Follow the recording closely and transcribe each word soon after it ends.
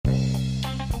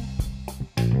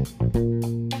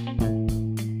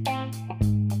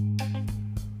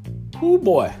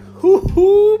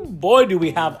Boy, do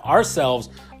we have ourselves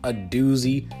a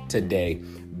doozy today.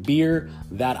 Beer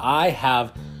that I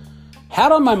have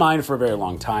had on my mind for a very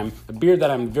long time. A beer that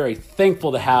I'm very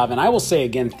thankful to have. And I will say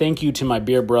again, thank you to my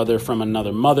beer brother from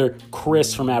another mother,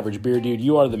 Chris from Average Beer Dude.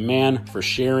 You are the man for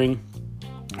sharing.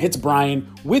 It's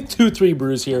Brian with 2-3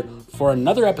 Brews here for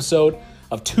another episode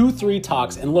of 2-3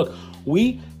 Talks. And look,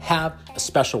 we have a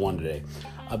special one today.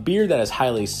 A beer that is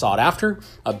highly sought after,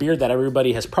 a beer that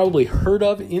everybody has probably heard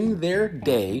of in their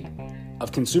day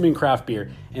of consuming craft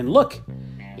beer. And look,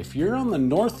 if you're on the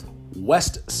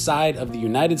northwest side of the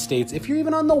United States, if you're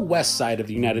even on the west side of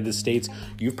the United States,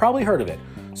 you've probably heard of it.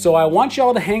 So I want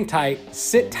y'all to hang tight,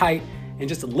 sit tight, and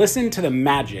just listen to the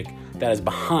magic that is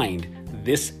behind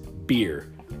this beer.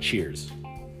 Cheers.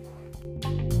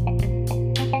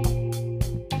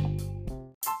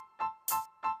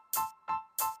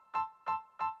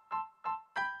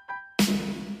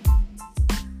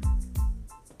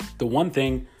 The one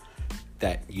thing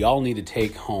that y'all need to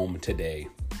take home today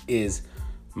is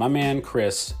my man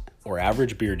Chris, or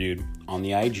Average Beer Dude on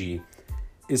the IG,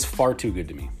 is far too good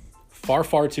to me. Far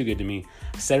too good to me.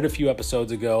 I said it a few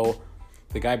episodes ago.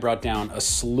 The guy brought down a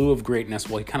slew of greatness.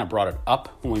 Well, he kind of brought it up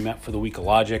when we met for the Week of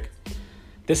Logic.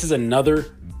 This is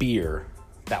another beer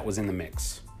that was in the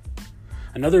mix.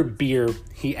 Another beer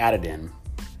he added in.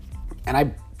 And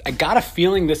I got a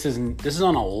feeling this is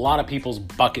on a lot of people's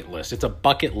bucket list. It's a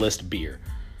bucket list beer.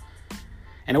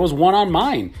 And it was one on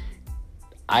mine.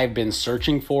 I've been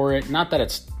searching for it. Not that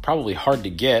it's probably hard to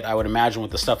get. I would imagine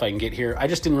with the stuff I can get here. I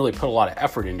just didn't really put a lot of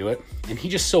effort into it. And he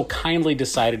just so kindly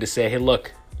decided to say, hey,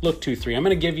 look 2-3, I'm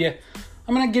going to give you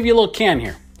a little can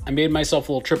here. I made myself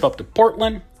a little trip up to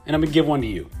Portland, and I'm going to give one to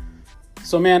you.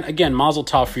 So, man, again, mazel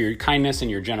tov for your kindness and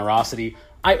your generosity.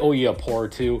 I owe you a pour or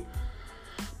two.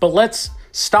 But let's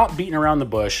stop beating around the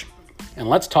bush, and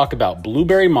let's talk about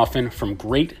Blueberry Muffin from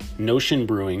Great Notion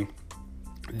Brewing.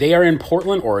 They are in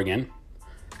Portland, Oregon.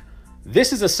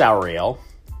 This is a sour ale.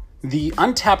 The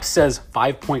Untapped says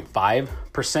 5.5%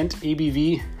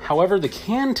 ABV. However, the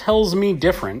can tells me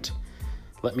different.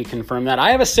 Let me confirm that.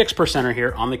 I have a 6%er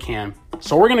here on the can,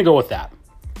 so we're going to go with that.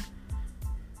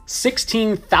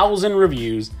 16,000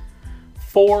 reviews,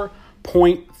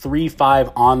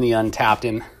 4.35 on the Untapped.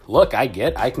 And look, I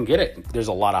can get it. There's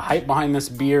a lot of hype behind this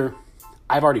beer.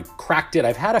 I've already cracked it.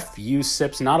 I've had a few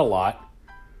sips, not a lot.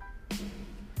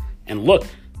 And look,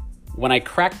 when I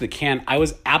cracked the can, I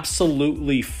was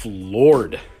absolutely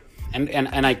floored.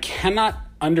 And I cannot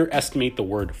underestimate the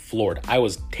word floored. I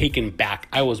was taken back.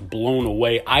 I was blown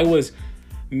away. I was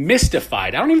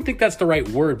mystified. I don't even think that's the right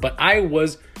word, but I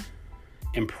was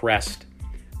impressed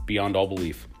beyond all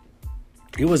belief.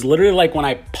 It was literally like when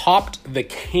I popped the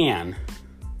can,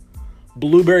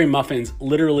 Blueberry Muffins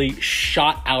literally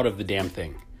shot out of the damn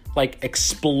thing. Like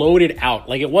exploded out.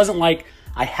 Like it wasn't like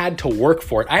I had to work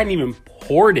for it. I hadn't even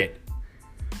poured it.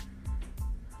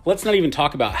 Let's not even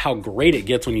talk about how great it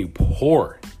gets when you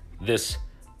pour this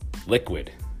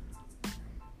liquid.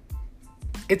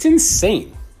 It's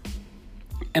insane.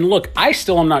 And look, I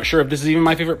still am not sure if this is even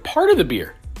my favorite part of the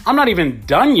beer. I'm not even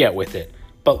done yet with it.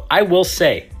 But I will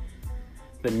say,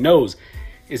 the nose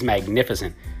is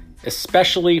magnificent.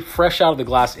 Especially fresh out of the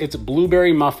glass. It's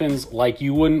Blueberry Muffins like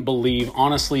you wouldn't believe.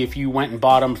 Honestly, if you went and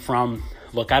bought them from,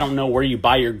 look, I don't know where you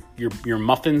buy your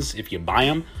muffins, if you buy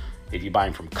them. If you buy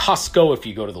them from Costco, if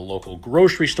you go to the local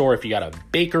grocery store, if you got a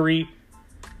bakery.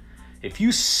 If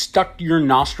you stuck your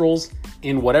nostrils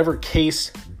in whatever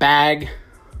case, bag,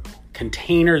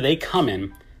 container they come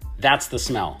in, that's the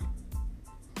smell.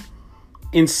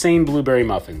 Insane Blueberry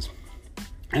Muffins.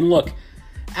 And look,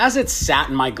 as it sat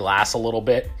in my glass a little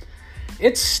bit,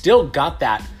 it's still got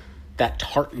that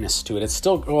tartness to it. It's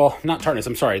still, well, not tartness,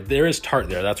 I'm sorry. There is tart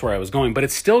there. That's where I was going. But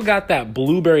it's still got that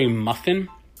blueberry muffin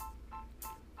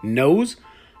nose,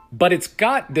 but it's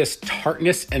got this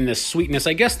tartness and this sweetness.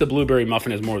 I guess the blueberry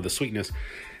muffin is more of the sweetness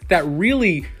that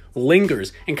really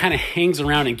lingers and kind of hangs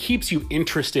around and keeps you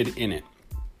interested in it.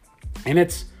 And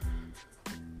it's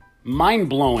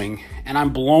mind-blowing, and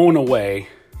I'm blown away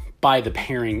by the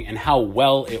pairing and how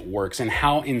well it works and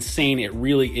how insane it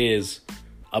really is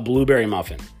a blueberry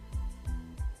muffin.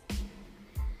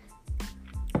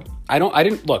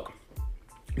 Look,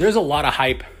 there's a lot of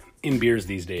hype in beers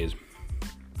these days.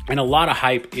 And a lot of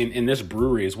hype in this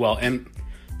brewery as well. And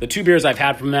the two beers I've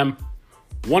had from them,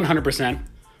 100%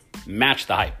 match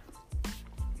the hype.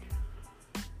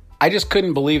 I just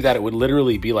couldn't believe that it would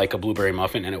literally be like a blueberry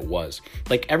muffin, and it was.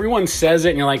 Like, everyone says it,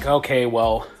 and you're like, okay,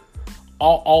 well,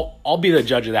 I'll be the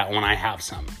judge of that when I have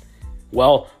some.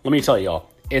 Well, let me tell y'all,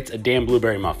 it's a damn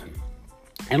blueberry muffin.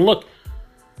 And look,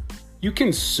 you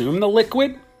consume the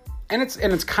liquid, and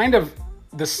it's kind of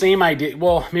the same idea.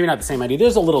 Well, maybe not the same idea.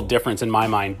 There's a little difference in my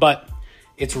mind, but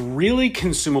it's really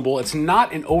consumable. It's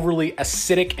not an overly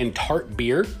acidic and tart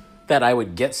beer that I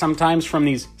would get sometimes from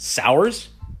these sours.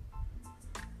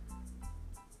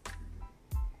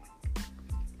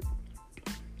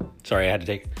 Sorry, I had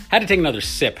to take another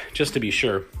sip just to be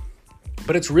sure.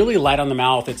 But it's really light on the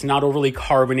mouth. It's not overly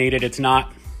carbonated. It's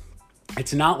not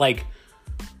like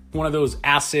one of those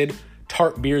acid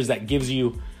tart beers that gives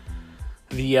you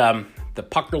the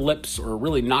pucker lips or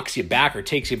really knocks you back or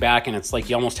takes you back, and it's like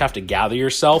you almost have to gather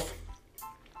yourself.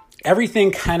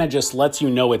 Everything kind of just lets you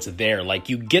know it's there. Like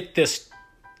you get this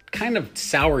kind of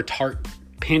sour tart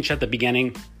pinch at the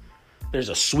beginning. There's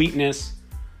a sweetness.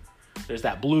 There's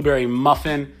that blueberry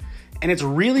muffin. And it's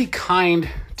really kind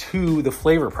to the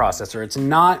flavor processor. It's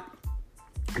not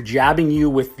jabbing you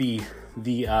with the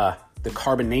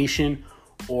carbonation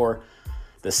or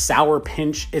the sour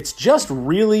pinch. It's just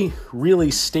really,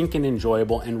 really stinking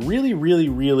enjoyable and really, really,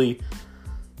 really,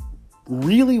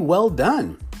 really well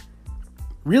done.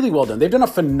 Really well done. They've done a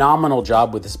phenomenal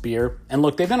job with this beer. And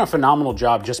look, they've done a phenomenal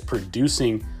job just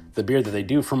producing the beer that they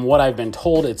do. From what I've been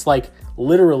told, it's like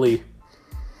literally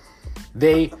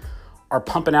they are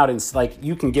pumping out, and like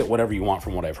you can get whatever you want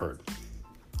from what I've heard.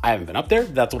 I haven't been up there.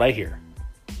 That's what I hear.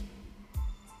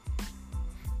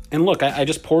 And look, I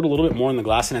just poured a little bit more in the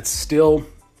glass, and it's still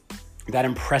that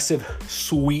impressive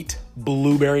sweet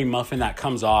blueberry muffin that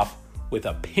comes off with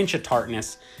a pinch of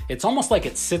tartness. It's almost like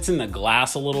it sits in the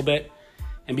glass a little bit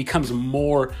and becomes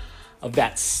more of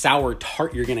that sour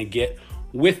tart you're going to get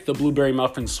with the blueberry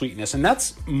muffin sweetness. And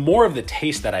that's more of the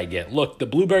taste that I get. Look, the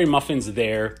blueberry muffin's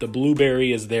there. The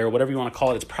blueberry is there. Whatever you want to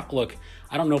call it. Look,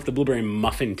 I don't know if the blueberry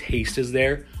muffin taste is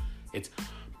there. It's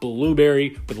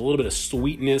blueberry with a little bit of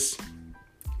sweetness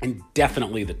and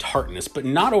definitely the tartness, but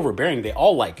not overbearing. They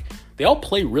all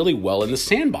play really well in the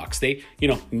sandbox.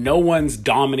 No one's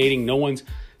dominating. No one's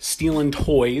stealing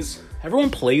toys. Everyone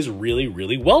plays really,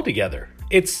 really well together.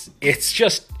 It's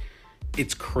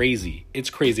crazy. It's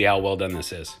crazy how well done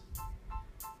this is.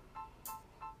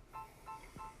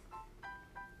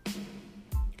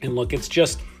 And look,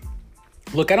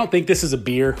 I don't think this is a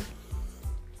beer.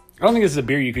 I don't think this is a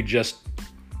beer you could just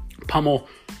pummel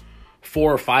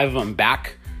 4 or 5 of them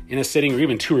back in a sitting, or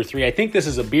even 2 or 3. I think this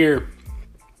is a beer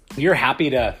you're happy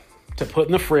to put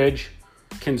in the fridge,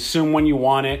 consume when you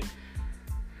want it.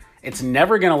 It's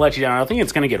never going to let you down. I don't think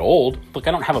it's going to get old. Look,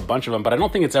 I don't have a bunch of them, but I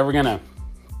don't think it's ever going to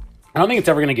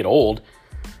get old.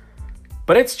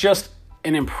 But it's just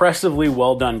an impressively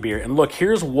well done beer. And look,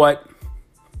 here's what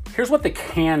the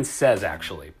can says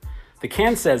actually. The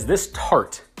can says, "This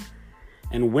tart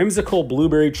and whimsical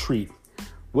blueberry treat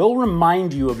will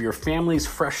remind you of your family's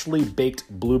freshly baked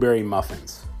blueberry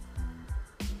muffins."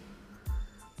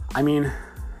 I mean,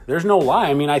 there's no lie.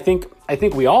 I mean, I think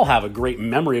we all have a great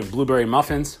memory of blueberry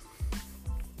muffins.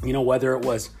 Whether it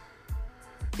was,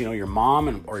 your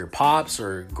mom or your pops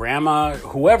or grandma,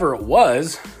 whoever it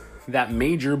was that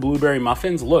made your blueberry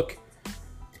muffins. Look,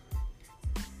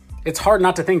 it's hard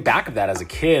not to think back of that as a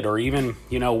kid, or even,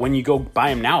 when you go buy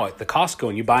them now at the Costco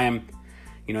and you buy them,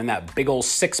 in that big old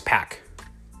 6-pack.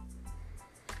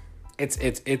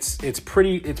 It's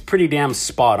pretty damn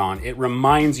spot on. It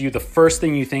reminds you, the first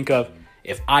thing you think of,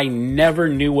 if I never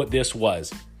knew what this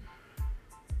was,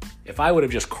 if I would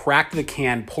have just cracked the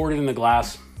can, poured it in the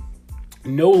glass,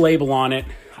 no label on it,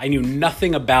 I knew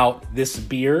nothing about this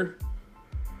beer,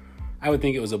 I would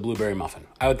think it was a blueberry muffin.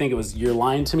 I would think it was, you're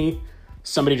lying to me,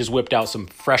 somebody just whipped out some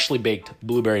freshly baked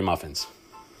blueberry muffins.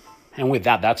 And with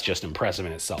that, that's just impressive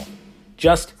in itself.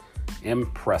 Just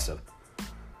impressive.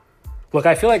 Look,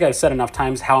 I feel like I've said enough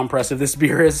times how impressive this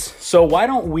beer is. So why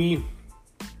don't we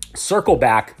circle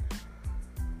back?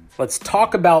 Let's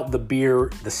talk about the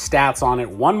beer, the stats on it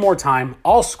one more time.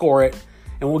 I'll score it,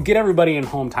 and we'll get everybody in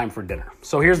home time for dinner.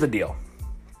 So here's the deal.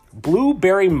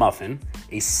 Blueberry Muffin,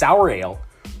 a sour ale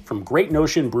from Great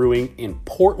Notion Brewing in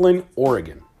Portland,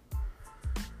 Oregon.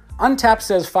 Untapped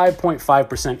says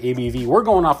 5.5% ABV. We're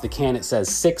going off the can. It says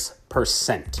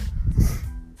 6%.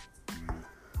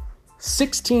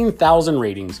 16,000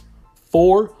 ratings,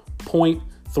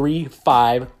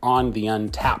 4.35 on the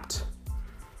Untapped.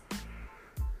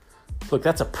 Look,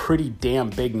 that's a pretty damn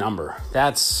big number.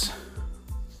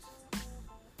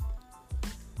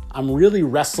 I'm really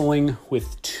wrestling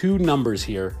with 2 numbers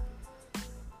here.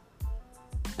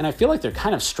 And I feel like they're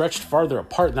kind of stretched farther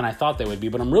apart than I thought they would be,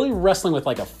 but I'm really wrestling with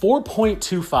like a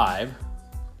 4.25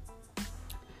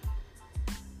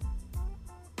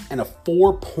 and a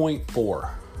 4.4.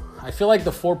 I feel like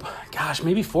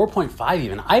maybe 4.5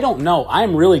 even. I don't know.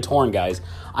 I'm really torn, guys.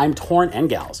 I'm torn, and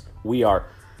gals. We are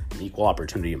an equal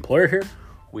opportunity employer here.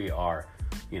 We are,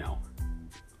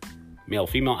 male,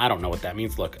 female. I don't know what that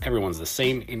means. Look, everyone's the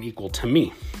same and equal to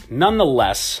me.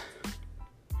 Nonetheless,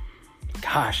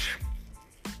 gosh,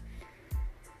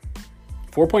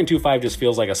 4.25 just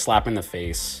feels like a slap in the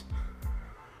face.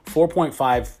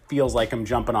 4.5 feels like I'm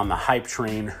jumping on the hype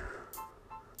train.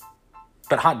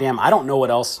 But hot damn, I don't know what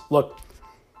else. Look,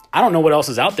 I don't know what else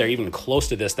is out there even close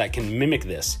to this that can mimic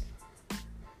this.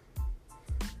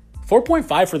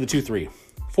 4.5 for the 2-3.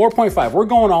 4.5. We're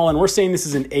going all in. We're saying this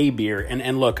is an A beer.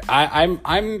 And look,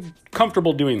 I'm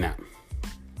comfortable doing that.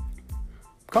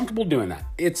 Comfortable doing that.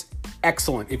 It's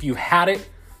excellent. If you had it,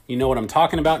 you know what I'm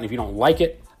talking about. And if you don't like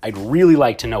it, I'd really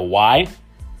like to know why.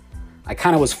 I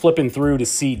kind of was flipping through to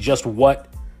see just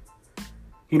what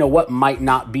might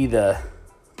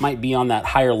be on that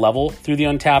higher level through the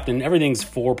Untappd, and everything's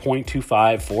 4.25,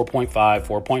 4.5,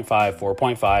 4.5,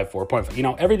 4.5,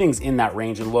 4.5. Everything's in that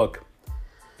range. And look,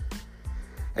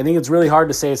 I think it's really hard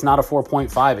to say it's not a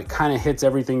 4.5. It kind of hits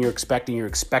everything you're expecting. You're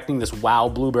expecting this wow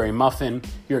blueberry muffin.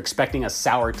 You're expecting a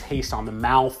sour taste on the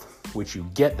mouth, which you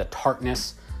get the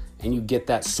tartness, and you get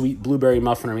that sweet blueberry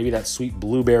muffin, or maybe that sweet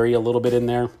blueberry a little bit in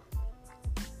there.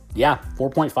 Yeah,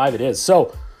 4.5 it is.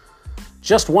 So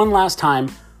just one last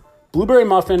time, blueberry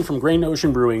muffin from Great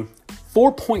Ocean Brewing,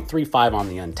 4.35 on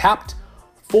the Untappd,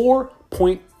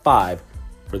 4.5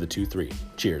 for the 2-3.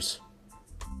 Cheers.